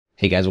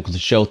Hey guys, welcome to the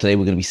show. Today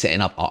we're going to be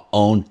setting up our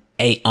own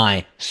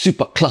AI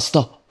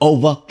supercluster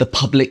over the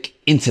public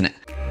internet.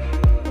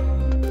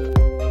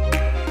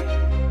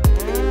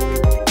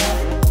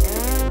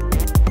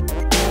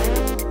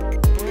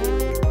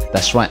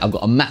 That's right, I've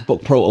got a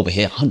MacBook Pro over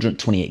here,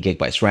 128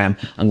 gigabytes RAM.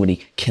 I'm going to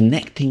be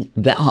connecting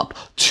that up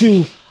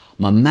to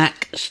my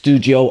Mac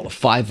Studio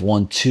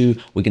 512.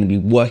 We're going to be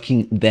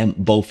working them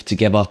both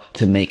together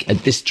to make a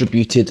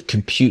distributed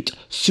compute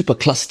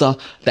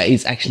supercluster that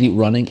is actually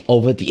running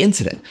over the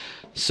internet.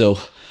 So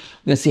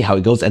we're going to see how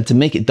it goes. And to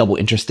make it double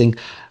interesting,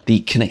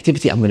 the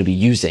connectivity I'm going to be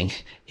using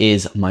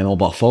is my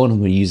mobile phone. I'm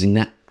going to be using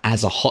that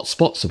as a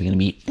hotspot. So we're going to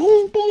be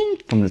boom, boom,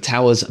 from the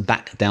towers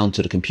back down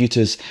to the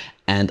computers.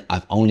 And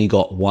I've only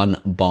got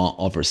 1 bar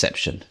of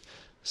reception.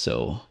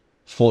 So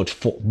for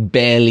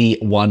barely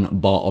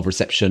 1 bar of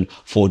reception,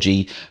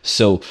 4G.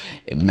 So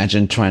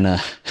imagine trying to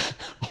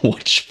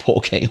watch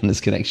 4K on this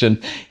connection.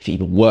 If it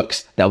even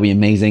works, that'll be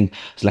amazing.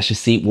 So let's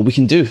just see what we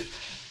can do.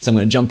 So I'm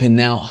going to jump in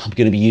now. I'm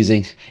going to be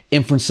using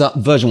Inferencer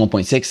version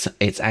 1.6.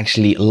 It's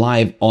actually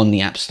live on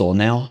the App Store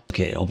now.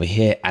 Okay, over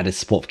here, added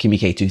support for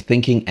K2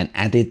 thinking and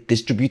added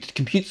distributed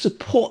compute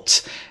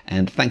support.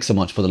 And thanks so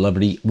much for the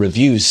lovely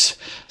reviews.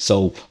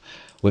 So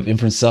with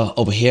Inferencer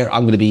over here,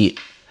 I'm going to be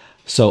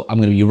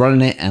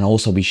running it and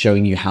also be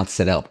showing you how to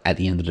set it up at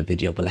the end of the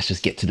video. But let's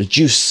just get to the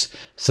juice.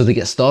 So to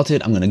get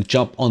started, I'm going to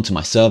jump onto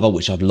my server,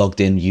 which I've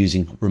logged in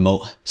using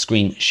remote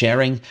screen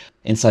sharing.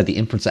 Inside the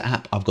Inferencer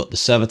app, I've got the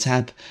server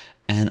tab.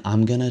 And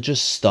I'm gonna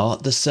just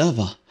start the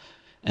server.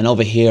 And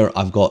over here,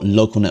 I've got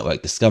local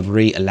network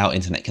discovery, allow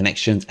internet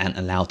connections, and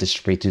allow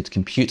distributed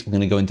compute. We're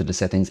gonna go into the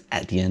settings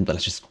at the end, but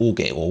let's just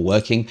get it all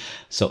working.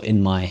 So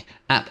in my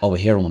app over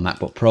here on my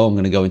MacBook Pro, I'm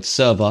gonna go into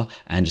server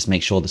and just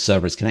make sure the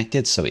server is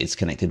connected. So it's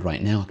connected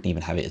right now. I can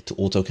even have it to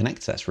auto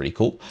connect, so that's really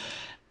cool.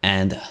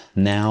 And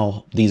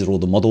now these are all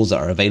the models that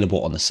are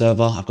available on the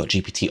server. I've got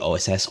GPT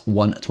OSS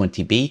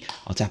 120B.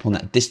 I'll tap on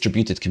that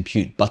distributed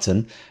compute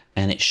button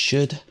and it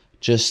should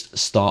just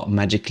start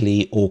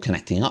magically all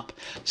connecting up.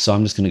 So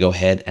I'm just going to go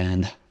ahead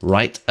and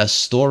write a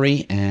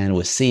story, and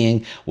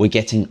we're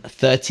getting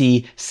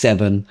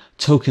 37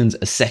 tokens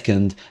a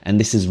second, and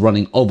this is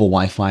running over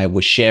Wi-Fi.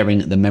 We're sharing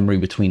the memory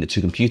between the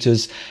two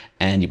computers,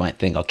 and you might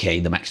think,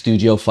 okay, the Mac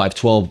Studio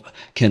 512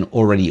 can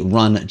already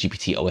run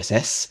GPT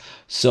OSS.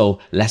 So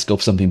let's go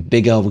for something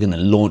bigger. We're going to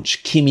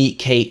launch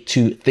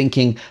K2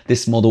 thinking.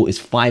 This model is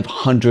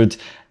 500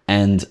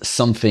 and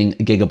something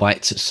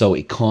gigabytes, so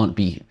it can't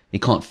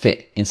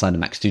fit inside the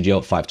Mac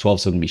Studio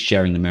 512, so I'm going to be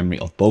sharing the memory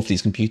of both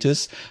these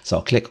computers. So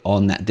I'll click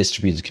on that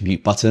distributed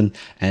compute button,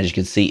 and as you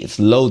can see, it's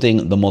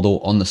loading the model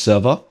on the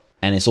server,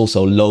 and it's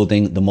also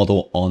loading the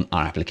model on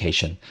our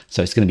application.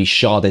 So it's going to be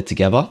sharded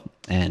together,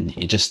 and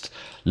it just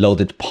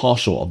loaded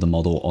partial of the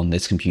model on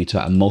this computer,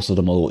 and most of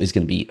the model is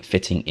going to be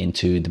fitting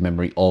into the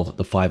memory of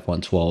the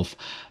 5112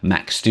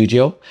 Mac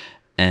Studio.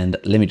 And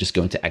let me just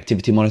go into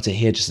activity monitor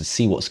here just to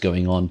see what's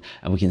going on.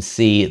 And we can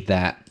see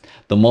that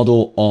the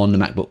model on the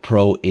MacBook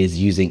Pro is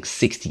using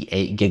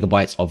 68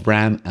 gigabytes of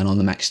RAM, and on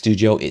the Mac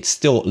Studio, it's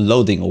still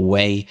loading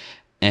away,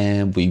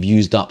 and we've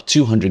used up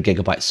 200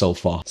 gigabytes so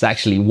far. So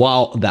actually,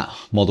 while that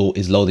model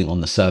is loading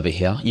on the server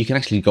here, you can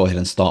actually go ahead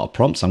and start a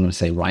prompt. So I'm going to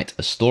say, write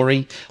a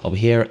story over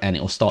here, and it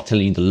will start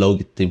telling you the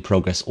loading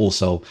progress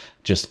also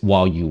just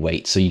while you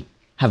wait. So you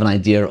have an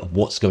idea of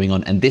what's going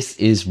on. And this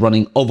is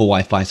running over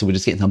Wi-Fi, so we're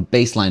just getting some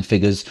baseline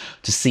figures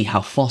to see how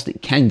fast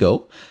it can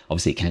go.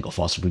 Obviously it can go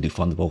faster if we do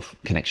fundable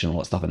connection and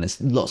all that stuff, and there's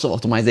lots of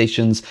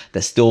optimizations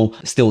that's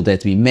still there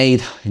to be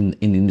made in the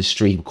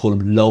industry. We call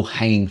them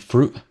low-hanging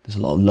fruit. There's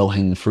a lot of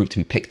low-hanging fruit to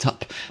be picked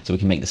up, so we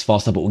can make this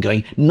faster. But we're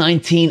going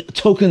 19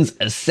 tokens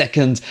a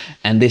second,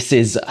 and this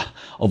is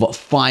over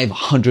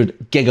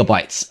 500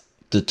 gigabytes.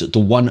 The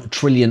 1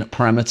 trillion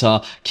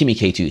parameter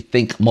K2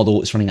 think model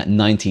is running at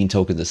 19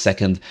 tokens a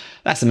second.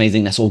 That's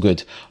amazing. That's all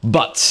good.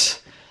 But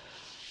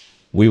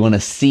we want to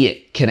see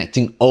it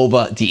connecting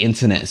over the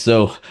internet.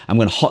 So I'm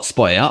going to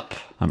hotspot it up.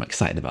 I'm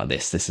excited about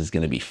this. This is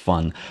going to be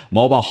fun.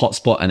 Mobile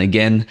hotspot. And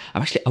again,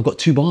 I've got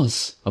 2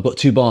 bars.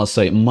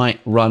 So it might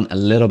run a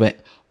little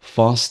bit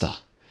faster.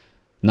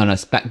 No,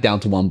 it's back down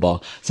to 1 bar.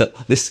 So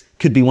this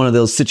could be one of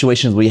those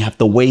situations where you have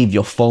to wave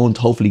your phone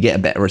to hopefully get a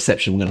better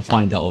reception. We're going to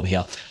find out over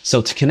here.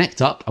 So to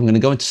connect up, I'm going to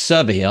go into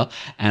server here,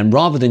 and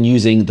rather than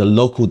using the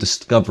local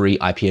discovery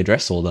IP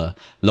address or the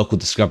local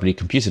discovery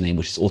computer name,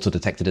 which is auto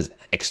detected as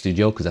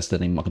XStudio because that's the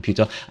name of my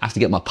computer, I have to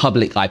get my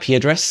public IP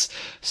address.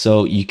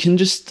 So you can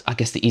just, I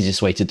guess the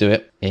easiest way to do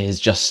it is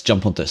just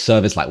jump onto a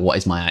service like what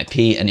is my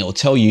IP, and it will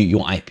tell you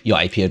your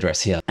IP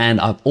address here.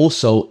 And I've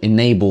also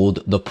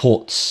enabled the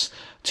ports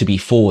to be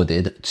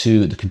forwarded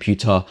to the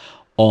computer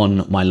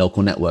on my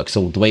local network.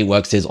 So the way it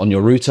works is on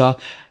your router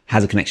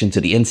has a connection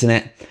to the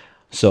internet.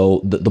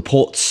 So the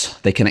ports,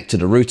 they connect to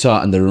the router,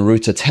 and the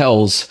router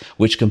tells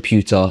which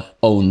computer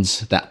owns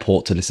that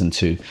port to listen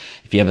to.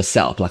 If you ever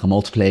set up like a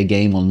multiplayer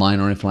game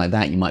online or anything like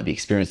that, you might be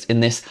experienced in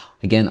this.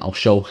 Again, I'll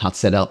show how to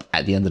set up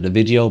at the end of the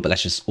video, but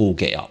let's just all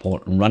get it up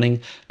and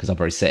running because I've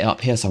already set it up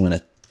here. So I'm going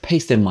to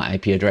paste in my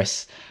IP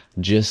address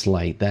just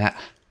like that.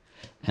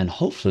 and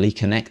hopefully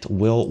connect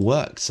will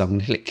work. So I'm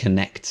gonna click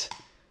connect,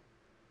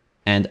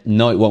 and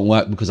no, it won't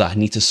work because I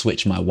need to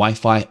switch my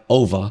Wi-Fi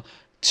over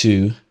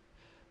to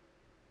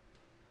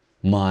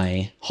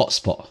my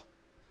hotspot.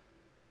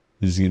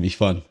 This is gonna be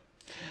fun.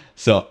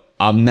 So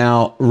I'm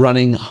now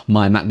running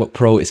my MacBook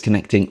Pro. Is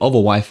connecting over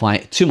Wi-Fi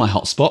to my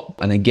hotspot.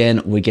 And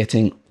again, we're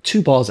getting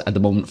 2 bars at the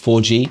moment,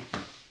 4G.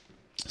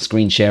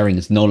 Screen sharing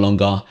is no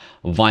longer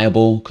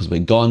viable because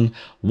we're gone.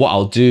 What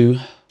I'll do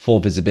for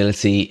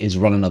visibility is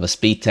run another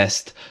speed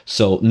test.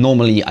 So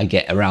normally I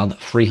get around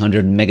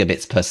 300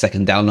 megabits per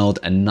second download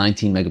and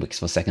 19 megabits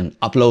per second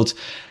upload.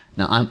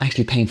 Now I'm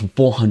actually paying for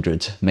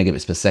 400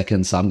 megabits per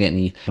second. So I'm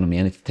getting, I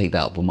need to take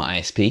that up with my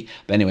ISP.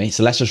 But anyway,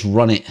 so let's just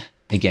run it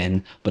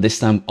again, but this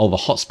time over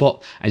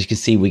hotspot. As you can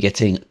see, we're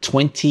getting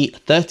 30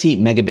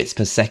 megabits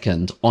per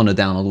second on a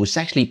download, which is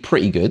actually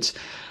pretty good.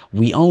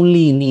 We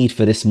only need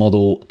for this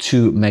model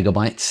 2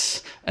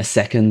 megabytes a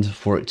second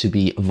for it to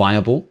be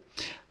viable.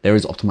 There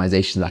is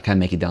optimization that can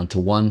make it down to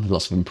 1,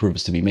 lots of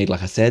improvements to be made,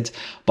 like I said.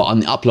 But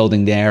on the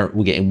uploading there,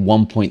 we're getting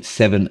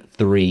 1.7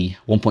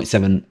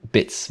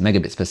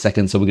 megabits per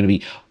second. So we're going to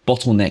be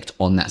bottlenecked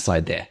on that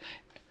side there.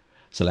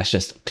 So let's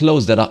just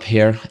close that up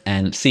here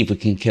and see if we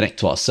can connect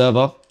to our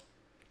server.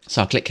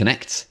 So I'll click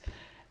connect,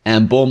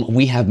 and boom,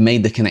 we have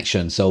made the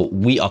connection. So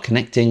we are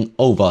connecting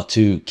over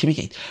to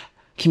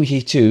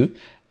Communicate2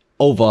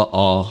 over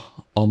our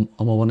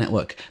mobile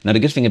network. Now, the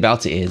good thing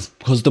about it is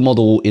because the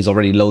model is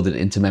already loaded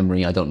into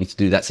memory, I don't need to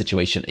do that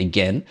situation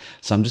again.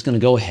 So I'm just going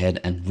to go ahead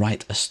and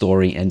write a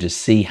story and just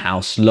see how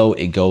slow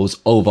it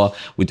goes over.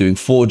 We're doing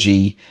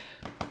 4G,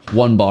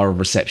 1 bar of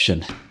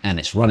reception, and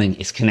it's running,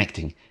 it's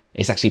connecting.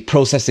 It's actually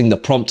processing the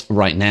prompt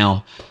right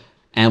now.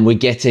 And we're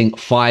getting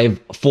 4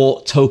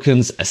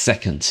 tokens a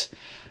second.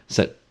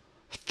 So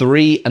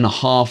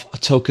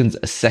 3.5 tokens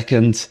a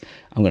second.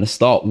 I'm going to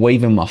start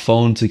waving my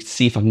phone to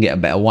see if I can get a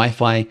better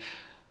Wi-Fi.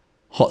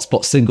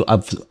 Hotspot single,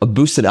 I've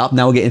boosted it up.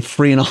 Now we're getting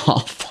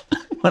 3.5.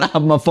 When I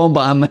have my phone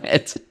behind my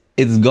head,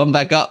 it's gone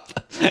back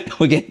up.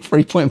 We're getting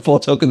 3.4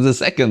 tokens a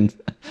second.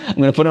 I'm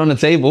going to put it on the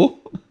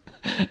table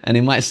and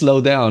it might slow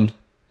down.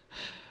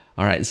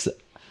 All right, so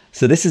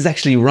this is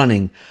actually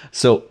running.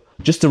 So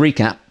just to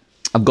recap,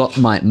 I've got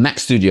my Mac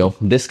Studio.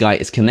 This guy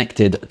is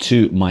connected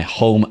to my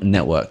home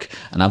network,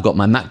 and I've got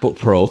my MacBook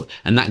Pro,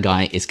 and that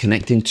guy is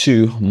connecting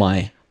to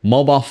my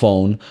mobile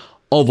phone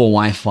over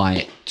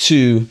Wi-Fi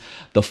to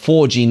the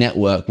 4G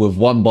network with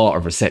 1 bar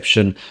of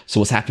reception. So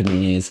what's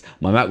happening is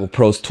my MacBook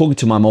Pro is talking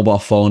to my mobile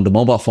phone. The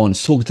mobile phone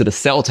is talking to the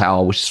cell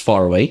tower, which is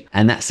far away,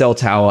 and that cell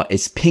tower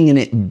is pinging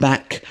it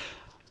back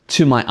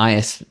to my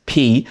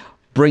ISP,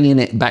 bringing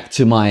it back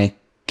to my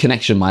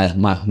connection, my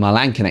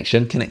LAN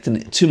connection, connecting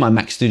it to my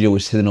Mac Studio,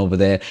 which is sitting over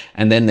there,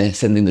 and then they're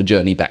sending the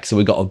journey back. So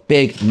we've got a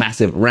big,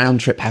 massive round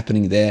trip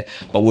happening there,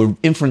 but we're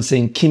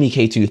inferencing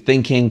Communicate2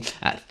 thinking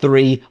at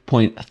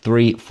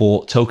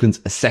 3.34 tokens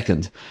a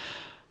second.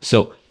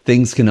 So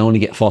things can only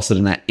get faster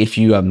than that. If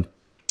you have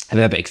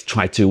ever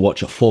tried to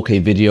watch a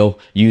 4K video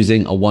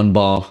using a 1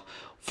 bar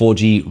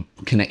 4G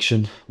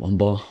connection, 1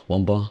 bar.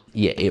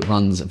 Yeah, it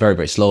runs very,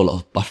 very slow, a lot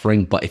of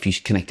buffering, but if you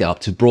connect it up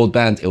to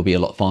broadband, it'll be a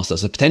lot faster.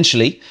 So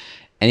potentially,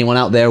 anyone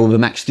out there with a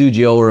Mac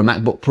Studio or a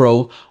MacBook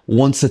Pro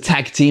wants to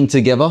tag team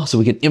together so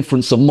we can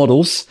inference some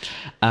models,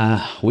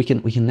 we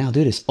can now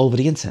do this over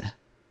the internet.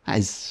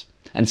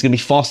 And it's gonna be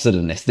faster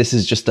than this. This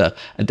is just a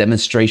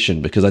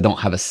demonstration because I don't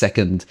have a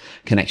second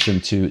connection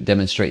to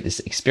demonstrate this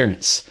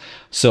experience.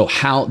 So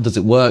how does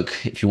it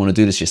work? If you wanna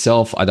do this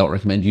yourself, I don't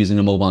recommend using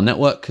a mobile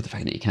network. The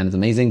fact that you can is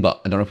amazing,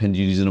 but I don't recommend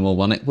you using a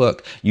mobile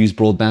network. Use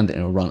broadband and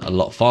it'll run a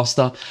lot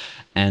faster.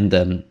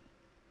 And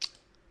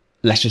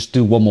let's just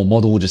do one more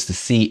model just to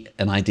see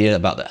an idea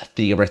about the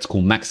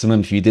theoretical maximum.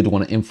 If you did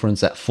wanna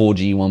inference at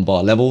 4G 1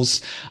 bar levels,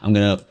 I'm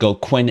gonna go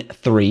Qwen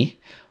 3,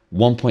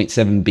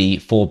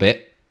 1.7B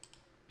 4-bit.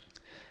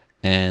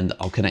 And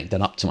I'll connect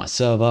that up to my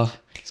server.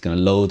 It's gonna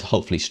load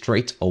hopefully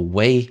straight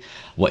away.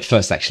 Well,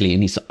 first actually, it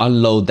needs to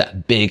unload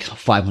that big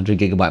 500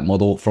 gigabyte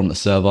model from the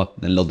server,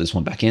 then load this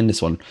one back in.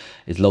 This one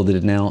is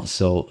loaded now.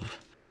 So,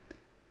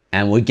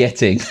 and we're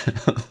getting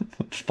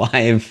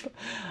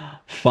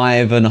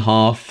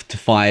 5.5 to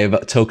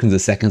 5 tokens a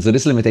second. So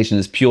this limitation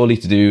is purely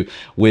to do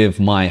with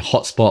my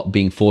hotspot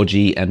being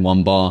 4G and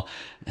 1 bar.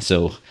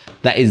 So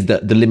that is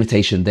the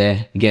limitation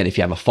there. Again, if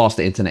you have a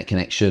faster internet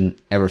connection,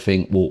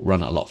 everything will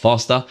run a lot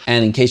faster.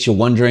 And in case you're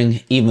wondering,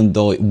 even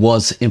though it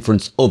was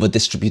inference over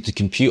distributed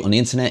compute on the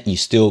internet, you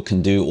still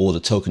can do all the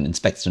token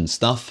inspection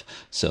stuff.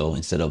 So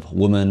instead of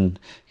woman,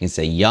 you can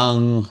say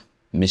young,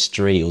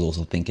 mystery. It was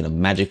also thinking of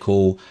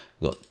magical.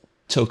 We've got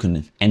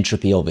token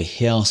entropy over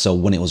here. So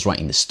when it was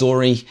writing the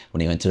story,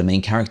 when it went to the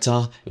main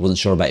character, it wasn't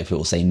sure about if it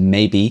will say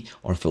maybe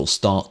or if it will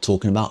start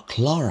talking about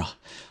Clara.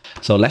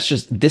 So let's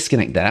just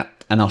disconnect that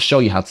and I'll show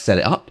you how to set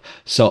it up.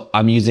 So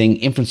I'm using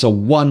Inferencer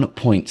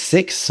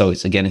 1.6. So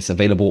it's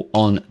available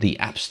on the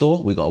App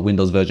Store. We've got a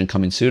Windows version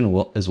coming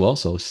soon as well.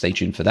 So stay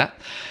tuned for that.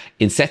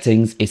 In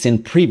settings, it's in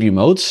preview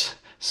mode.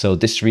 So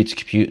distributed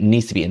compute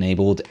needs to be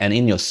enabled. And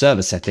in your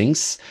server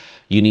settings,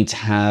 You need to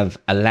have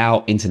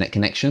allow internet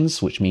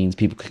connections, which means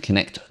people can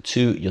connect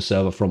to your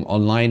server from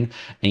online,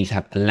 and you need to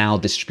have allow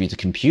distributed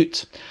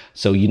compute.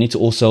 So you need to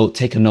also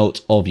take a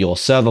note of your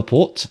server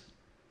port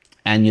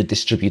and your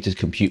distributed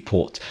compute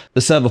port.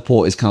 The server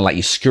port is kind of like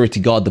your security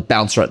guard, the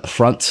bouncer at the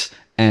front,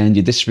 and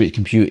your distributed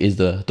compute is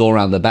the door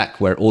around the back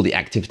where all the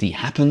activity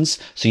happens.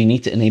 So you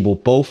need to enable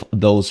both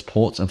those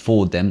ports and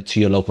forward them to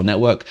your local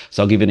network.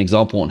 So I'll give you an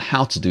example on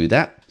how to do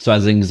that. So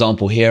as an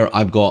example here,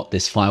 I've got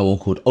this firewall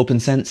called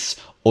OpenSense,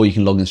 or you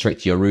can log in straight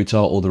to your router.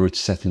 All the router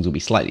settings will be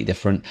slightly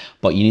different,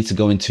 but you need to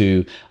go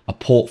into a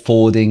port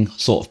forwarding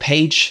sort of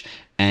page,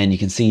 and you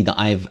can see that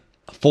I've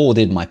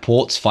forwarded my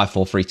ports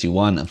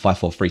 54321 and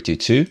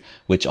 54322,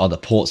 which are the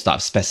ports that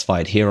I've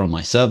specified here on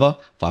my server,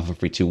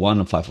 54321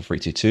 and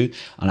 54322.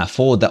 And I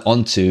forward that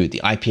onto the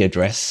IP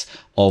address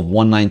of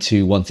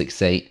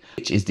 192.168,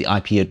 which is the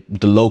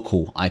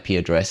local IP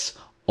address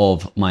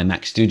of my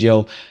Mac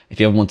Studio. If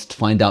you ever wanted to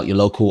find out your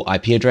local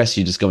IP address,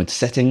 you just go into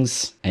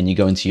settings and you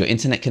go into your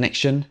internet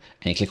connection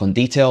and you click on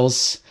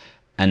details.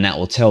 And that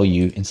will tell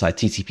you inside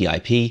TCP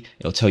IP,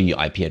 it'll tell you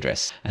your IP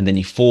address. And then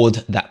you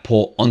forward that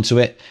port onto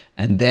it.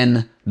 And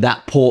then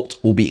that port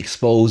will be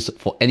exposed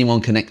for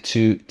anyone connect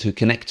to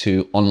connect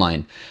to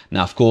online.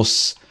 Now, of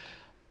course,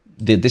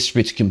 the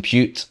distributed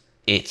compute,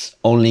 it's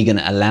only going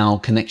to allow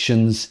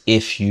connections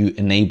if you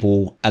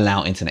enable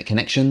allow internet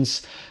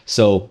connections.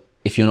 So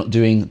if you're not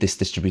doing this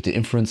distributed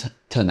inference,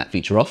 turn that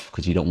feature off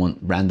because you don't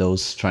want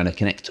randos trying to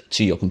connect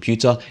to your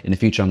computer. In the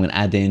future, I'm going to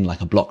add in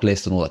like a block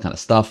list and all that kind of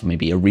stuff,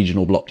 maybe a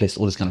regional block list,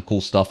 all this kind of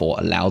cool stuff, or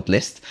a loud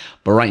list.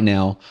 But right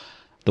now,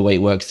 the way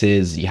it works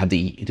is you have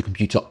the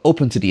computer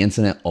open to the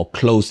internet or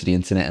closed to the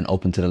internet and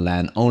open to the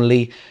LAN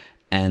only.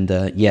 And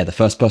yeah, the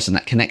first person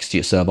that connects to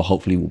your server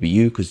hopefully will be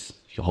you, because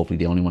you're hopefully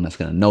the only one that's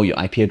going to know your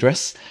IP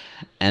address,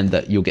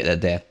 and you'll get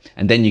that there.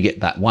 And then you get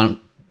that one,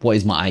 what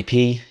is my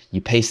IP?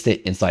 You paste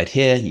it inside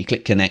here, you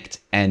click connect,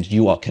 and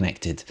you are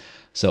connected.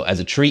 So as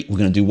a treat, we're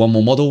going to do one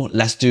more model.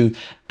 Let's do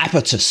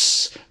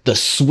Apertus, the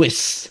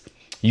Swiss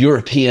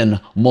European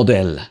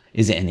model.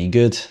 Is it any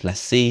good? Let's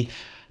see.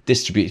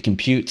 Distributed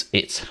compute,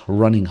 it's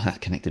running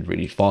connected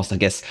really fast. I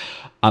guess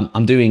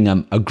I'm doing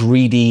a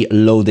greedy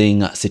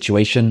loading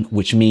situation,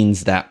 which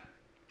means that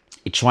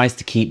it tries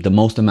to keep the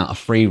most amount of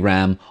free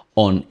RAM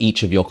on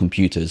each of your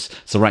computers.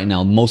 So right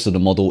now, most of the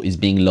model is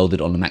being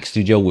loaded on the Mac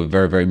Studio with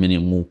very, very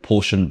minimal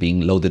portion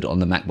being loaded on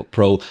the MacBook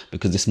Pro,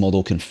 because this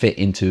model can fit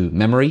into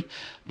memory.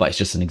 But it's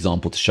just an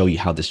example to show you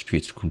how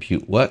distributed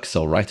compute works.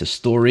 So write a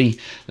story.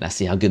 Let's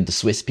see how good the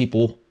Swiss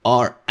people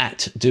are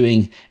at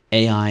doing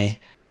AI.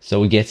 So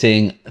we're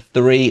getting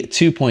 2.8,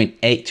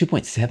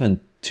 2.7,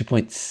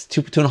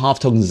 2.5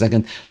 tokens a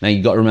second. Now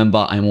you got to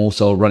remember, I'm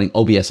also running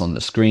OBS on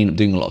the screen. I'm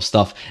doing a lot of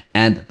stuff.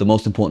 And the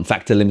most important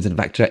factor, limiting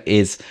factor,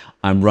 is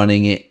I'm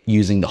running it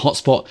using the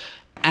hotspot.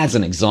 As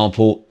an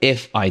example,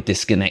 if I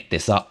disconnect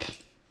this up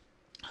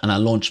and I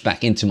launch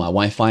back into my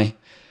Wi-Fi,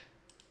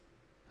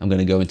 I'm going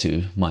to go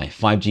into my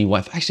 5G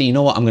Wi-Fi. Actually, you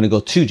know what? I'm going to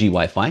go 2G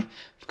Wi-Fi,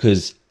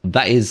 because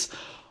that is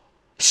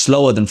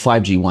slower than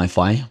 5G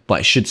Wi-Fi, but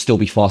it should still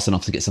be fast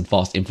enough to get some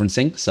fast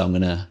inferencing. So I'm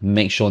going to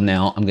make sure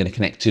now I'm going to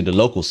connect to the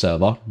local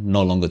server,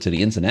 no longer to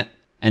the internet.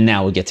 And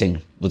now we're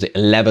getting, was it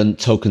 11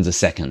 tokens a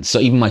second? So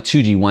even my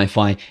 2G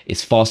Wi-Fi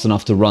is fast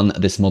enough to run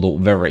this model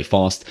very, very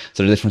fast.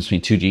 So the difference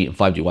between 2G and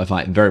 5G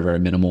Wi-Fi, very, very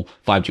minimal.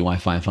 5G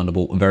Wi-Fi and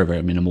Thunderbolt, very,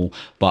 very minimal.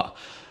 But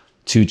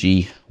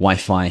 2G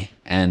Wi-Fi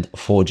and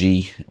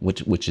 4G,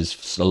 which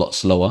is a lot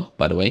slower,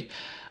 by the way.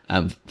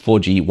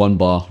 4G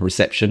 1-bar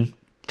reception.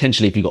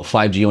 Potentially, if you've got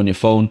 5G on your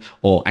phone,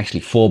 or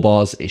actually 4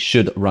 bars, it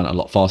should run a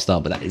lot faster,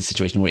 but that is the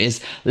situation where it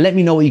is. Let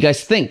me know what you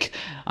guys think.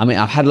 I mean,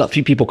 I've had a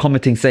few people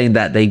commenting saying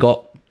that they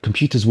got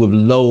computers with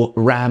low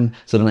RAM,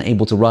 so they're not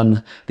able to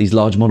run these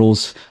large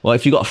models. Well,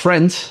 if you've got a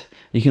friend,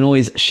 you can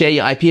always share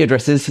your IP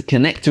addresses,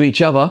 connect to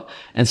each other,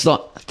 and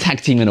start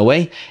tag teaming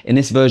away. In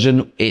this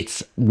version,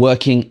 it's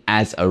working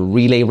as a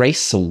relay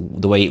race. So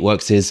the way it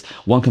works is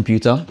one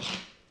computer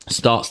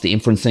starts the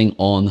inferencing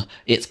on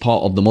its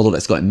part of the model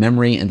that's got in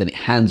memory, and then it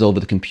hands over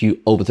the compute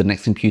over to the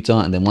next computer,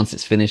 and then once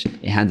it's finished,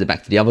 it hands it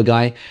back to the other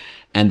guy.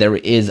 And there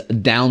is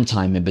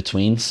downtime in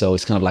between, so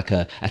it's kind of like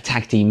a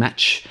tag team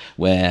match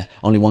where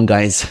only one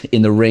guy's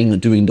in the ring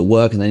doing the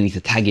work, and then they need to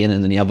tag in,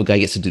 and then the other guy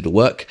gets to do the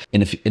work.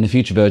 In a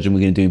future version, we're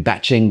going to do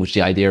batching, which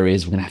the idea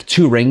is we're going to have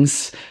 2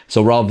 rings.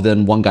 So rather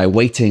than one guy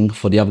waiting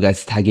for the other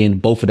guys to tag in,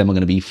 both of them are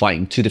going to be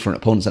fighting 2 different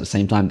opponents at the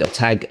same time. They'll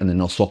tag and then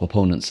they'll swap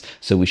opponents.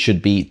 So we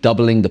should be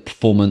doubling the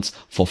performance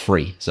for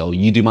free. So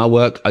you do my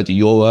work, I do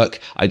your work,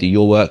 I do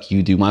your work,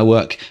 you do my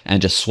work,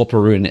 and just swap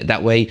around it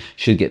that way.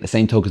 Should get the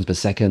same tokens per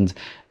second.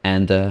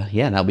 And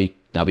yeah, that'll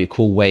be a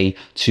cool way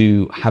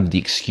to have the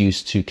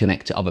excuse to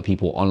connect to other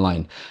people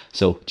online.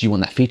 So do you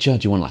want that feature?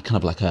 Do you want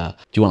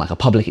a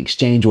public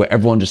exchange where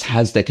everyone just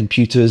has their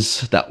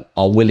computers that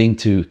are willing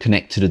to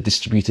connect to the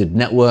distributed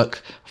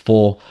network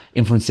for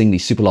inferencing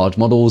these super large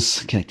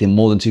models, connecting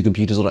more than 2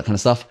 computers, all that kind of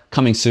stuff?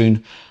 Coming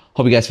soon.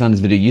 Hope you guys found this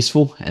video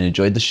useful and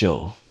enjoyed the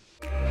show.